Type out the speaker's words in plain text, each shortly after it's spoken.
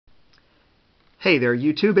Hey there,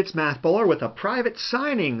 YouTube. It's Math Bowler with a private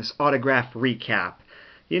signings autograph recap.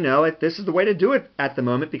 You know, this is the way to do it at the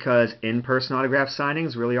moment because in-person autograph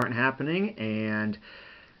signings really aren't happening, and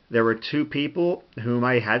there were two people whom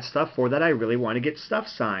I had stuff for that I really want to get stuff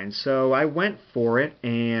signed. So I went for it,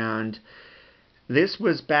 and this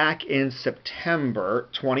was back in September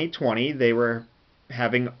 2020. They were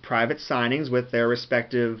having private signings with their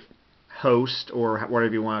respective host, or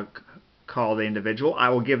whatever you want to call the individual. I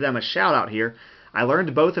will give them a shout out here. I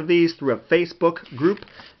learned both of these through a Facebook group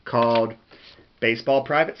called Baseball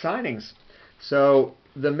Private Signings. So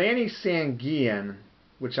the Manny Sanguillen,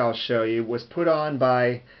 which I'll show you, was put on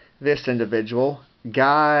by this individual,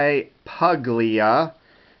 Guy Puglia.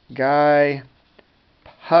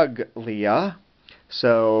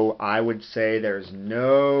 So I would say there's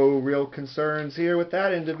no real concerns here with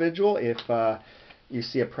that individual. If you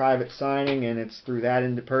see a private signing and it's through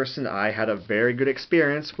that person, I had a very good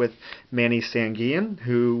experience with Manny Sanguillen,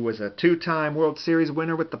 who was a two-time World Series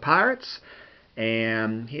winner with the Pirates.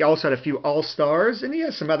 And he also had a few All-Stars, and he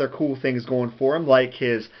has some other cool things going for him, like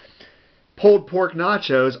his pulled pork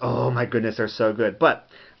nachos. Oh my goodness, they're so good. But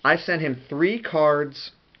I sent him 3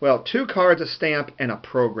 cards, well, 2 cards, a stamp, and a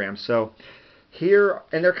program. So here,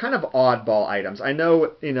 and they're kind of oddball items. I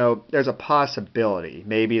know, there's a possibility.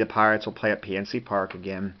 Maybe the Pirates will play at PNC Park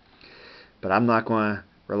again, but I'm not going to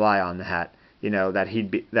rely on that.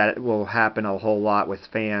 That it will happen a whole lot with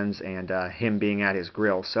fans and him being at his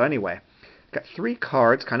grill. So anyway, got 3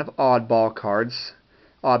 cards, kind of oddball cards,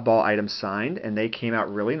 oddball items signed, and they came out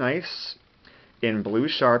really nice in blue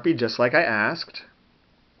Sharpie, just like I asked.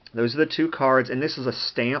 Those are the 2 cards, and this is a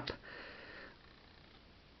stamp.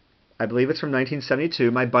 I believe it's from 1972.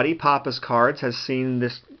 My buddy Papa's Cards has seen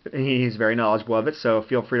this. He's very knowledgeable of it, so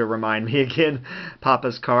feel free to remind me again.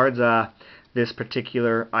 Papa's Cards, this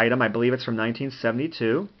particular item, I believe it's from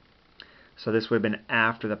 1972. So this would have been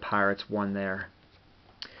after the Pirates won Manny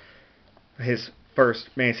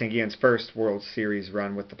Sanguillen's first World Series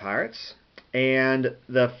run with the Pirates. And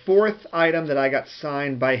the 4th item that I got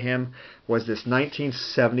signed by him was this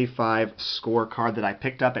 1975 scorecard that I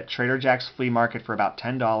picked up at Trader Jack's flea market for about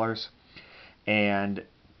 $10. And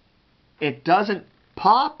it doesn't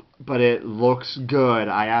pop, but it looks good.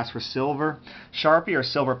 I asked for silver Sharpie or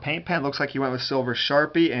silver paint pen. Looks like he went with silver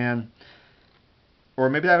Sharpie, or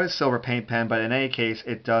maybe that was silver paint pen, but in any case,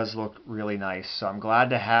 it does look really nice. So I'm glad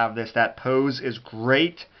to have this. That pose is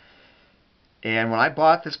great. And when I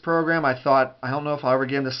bought this program, I thought, I don't know if I'll ever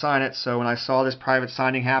get him to sign it. So when I saw this private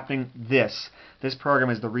signing happening, this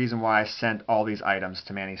program is the reason why I sent all these items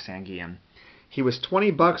to Manny Sanguillen. He was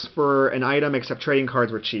 $20 for an item, except trading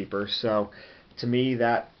cards were cheaper. So to me,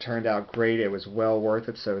 that turned out great. It was well worth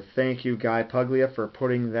it. So thank you, Guy Puglia, for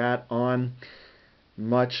putting that on.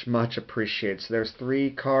 Much, much appreciated. So there's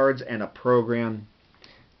 3 cards and a program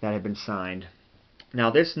that have been signed.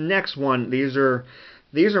 Now this next one, these are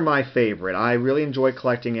my favorite. I really enjoy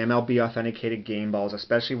collecting MLB authenticated game balls,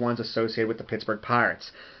 especially ones associated with the Pittsburgh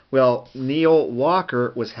Pirates. Well, Neil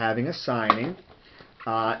Walker was having a signing,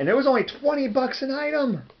 and it was only $20 an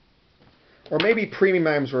item. Or maybe premium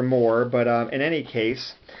items were more, but in any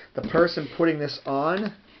case, the person putting this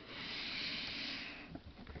on,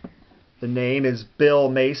 the name is Bill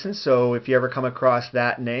Mason, so if you ever come across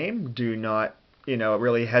that name, do not,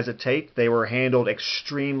 really hesitate. They were handled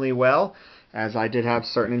extremely well, as I did have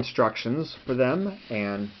certain instructions for them.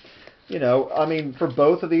 And, for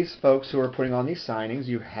both of these folks who are putting on these signings,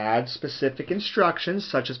 you had specific instructions,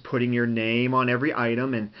 such as putting your name on every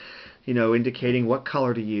item and, indicating what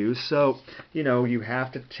color to use. So, you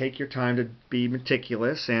have to take your time to be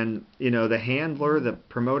meticulous. And, the handler, the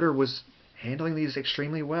promoter, was handling these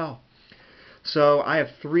extremely well. So I have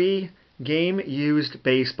 3 game-used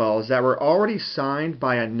baseballs that were already signed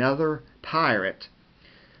by another Pirate,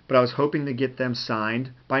 but I was hoping to get them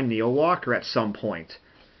signed by Neil Walker at some point.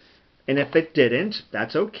 And if it didn't,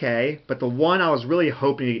 that's okay. But the one I was really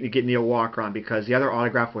hoping to get Neil Walker on, because the other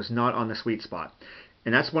autograph was not on the sweet spot.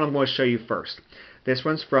 And that's what I'm going to show you first. This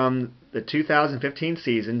one's from the 2015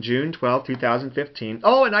 season, June 12, 2015.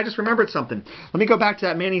 Oh, and I just remembered something. Let me go back to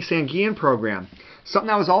that Manny Sanguillen program. Something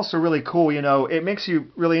that was also really cool, it makes you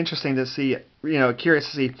really interesting to see,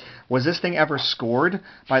 curious to see, was this thing ever scored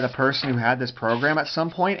by the person who had this program at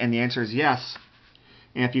some point? And the answer is yes.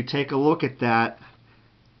 And if you take a look at that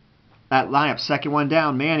lineup, second one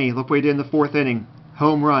down, Manny, look what he did in the 4th inning.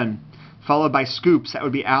 Home run, followed by scoops. That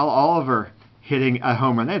would be Al Oliver hitting a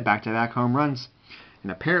home run. They had back-to-back home runs.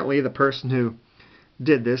 And apparently the person who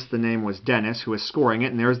did this, the name was Dennis, who was scoring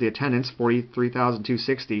it, and there's the attendance,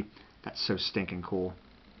 43,260. That's so stinking cool.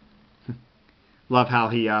 Love how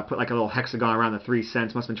he put like a little hexagon around the 3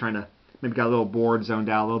 cents. Must have been trying to maybe got a little bored, zoned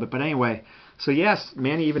out a little bit. But anyway, so yes,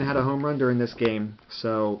 Manny even had a home run during this game.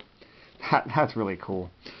 So that's really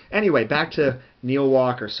cool. Anyway, back to Neil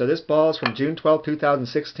Walker. So this ball is from June 12,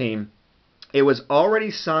 2016. It was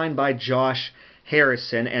already signed by Josh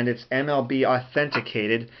Harrison, and it's MLB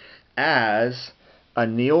authenticated as a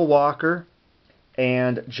Neil Walker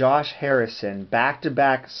and Josh Harrison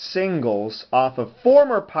back-to-back singles off of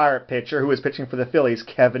former Pirate pitcher who was pitching for the Phillies,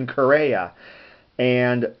 Kevin Correa.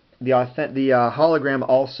 And the hologram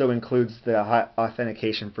also includes the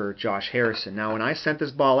authentication for Josh Harrison. Now, when I sent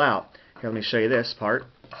this ball out, here, let me show you this part.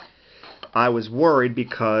 I was worried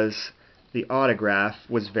because the autograph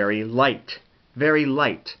was very light. Very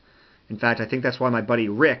light. In fact, I think that's why my buddy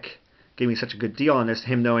Rick gave me such a good deal on this,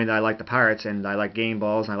 him knowing that I like the Pirates and I like game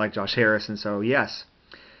balls and I like Josh Harrison, so yes.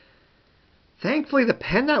 Thankfully, the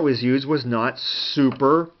pen that was used was not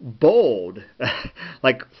super bold,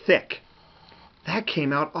 like thick. That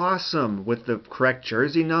came out awesome with the correct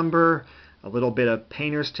jersey number, a little bit of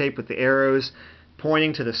painter's tape with the arrows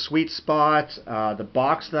pointing to the sweet spot. The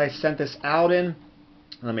box that I sent this out in,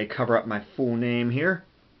 let me cover up my full name here.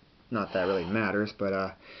 Not that really matters,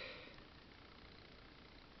 but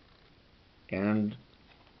and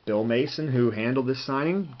Bill Mason, who handled this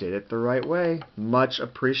signing, did it the right way. Much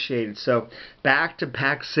appreciated. So,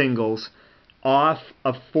 back-to-back singles off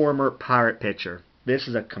a former Pirate pitcher. This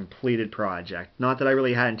is a completed project. Not that I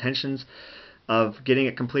really had intentions of getting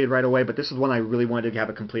it completed right away, but this is one I really wanted to have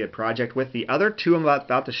a completed project with. The other two I'm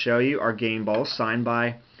about to show you are game balls signed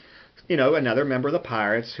by, another member of the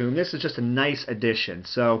Pirates, whom this is just a nice addition.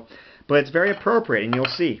 So, but it's very appropriate, and you'll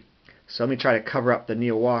see. So let me try to cover up the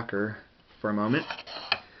Neil Walker for a moment.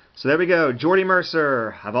 So there we go, Jordy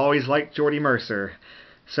Mercer. I've always liked Jordy Mercer.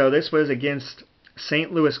 So this was against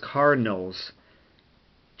St. Louis Cardinals,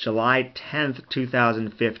 July 10th,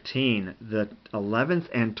 2015. The 11th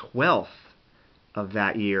and 12th of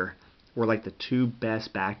that year were like the two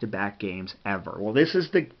best back-to-back games ever. Well, this is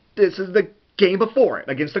the game before it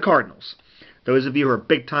against the Cardinals. Those of you who are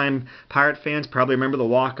big-time Pirate fans probably remember the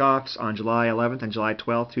walk-offs on July 11th and July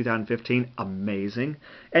 12th, 2015. Amazing.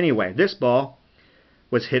 Anyway, this ball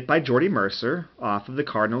was hit by Jordy Mercer off of the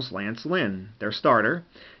Cardinals' Lance Lynn, their starter,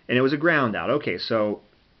 and it was a ground out. Okay,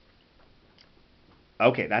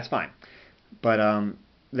 that's fine. But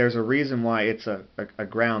there's a reason why it's a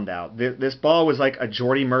ground out. This ball was like a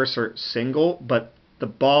Jordy Mercer single, but the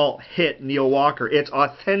ball hit Neil Walker. It's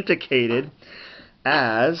authenticated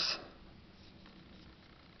as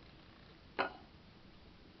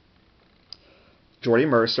Jordy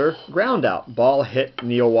Mercer, ground out. Ball hit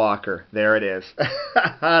Neil Walker. There it is.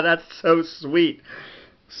 That's so sweet.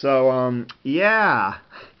 So, yeah.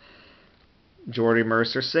 Jordy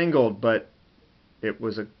Mercer singled, but it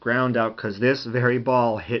was a ground out because this very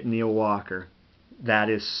ball hit Neil Walker. That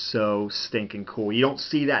is so stinking cool. You don't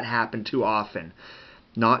see that happen too often.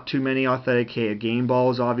 Not too many authenticated game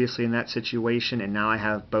balls, obviously, in that situation, and now I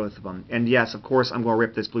have both of them. And yes, of course, I'm going to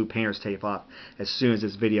rip this blue painter's tape off as soon as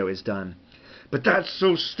this video is done. But that's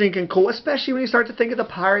so stinking cool, especially when you start to think of the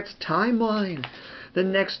Pirates' timeline. The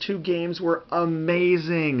next two games were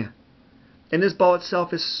amazing. And this ball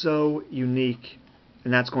itself is so unique.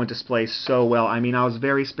 And that's going to display so well. I mean, I was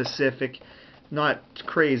very specific. Not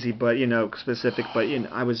crazy, but, specific. But,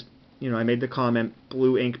 I made the comment,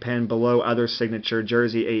 blue ink pen below other signature,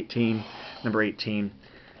 jersey 18, number 18.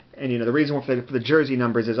 And, the reason for the jersey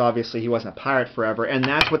numbers is obviously he wasn't a Pirate forever. And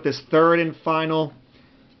that's what this third and final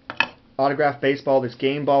autographed baseball, this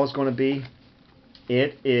game ball, is going to be.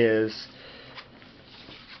 It is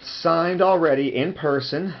signed already in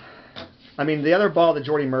person. I mean, the other ball, the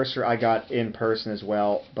Jordy Mercer, I got in person as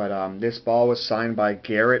well. But this ball was signed by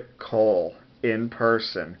Garrett Cole in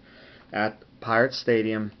person at Pirate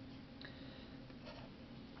Stadium.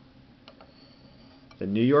 The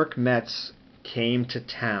New York Mets came to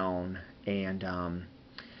town, and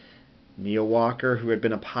Neil Walker, who had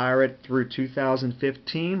been a Pirate through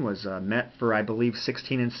 2015, was a Met for, I believe,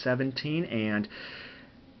 16 and 17. And,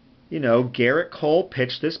 Garrett Cole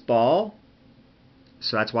pitched this ball,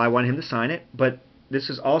 so that's why I wanted him to sign it. But this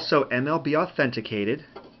is also MLB authenticated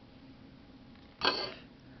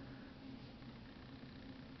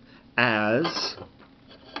as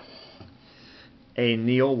a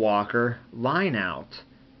Neil Walker lineout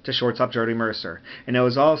to shortstop Jordy Mercer. And there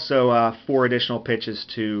was also 4 additional pitches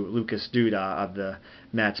to Lucas Duda of the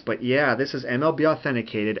Mets. But yeah, this is MLB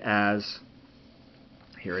authenticated as,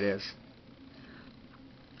 here it is,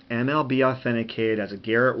 MLB authenticated as a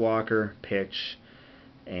Garrett Walker pitch,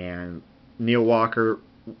 and Neil Walker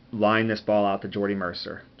lined this ball out to Jordy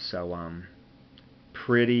Mercer. So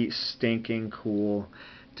pretty stinking cool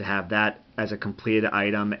to have that as a completed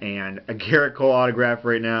item, and a Garrett Cole autograph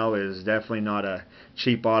right now is definitely not a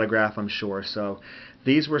cheap autograph, I'm sure. So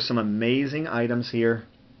these were some amazing items here.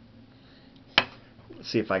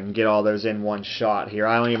 Let's see if I can get all those in one shot here.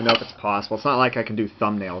 I don't even know if it's possible. It's not like I can do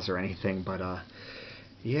thumbnails or anything, but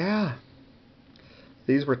yeah.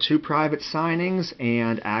 These were 2 private signings,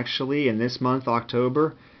 and actually in this month,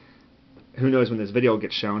 October, who knows when this video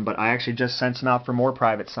gets shown, but I actually just sent some out for more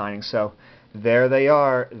private signings. So there they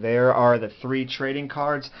are. There are the 3 trading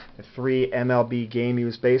cards, the 3 MLB game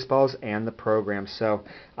used baseballs, and the program. So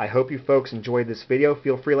I hope you folks enjoyed this video.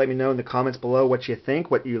 Feel free to let me know in the comments below what you think,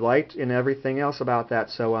 what you liked, and everything else about that.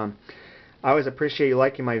 So I always appreciate you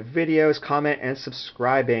liking my videos, comment, and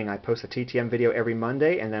subscribing. I post a TTM video every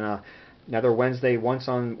Monday, and then another Wednesday, once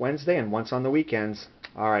on Wednesday and once on the weekends.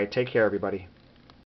 Alright, take care everybody.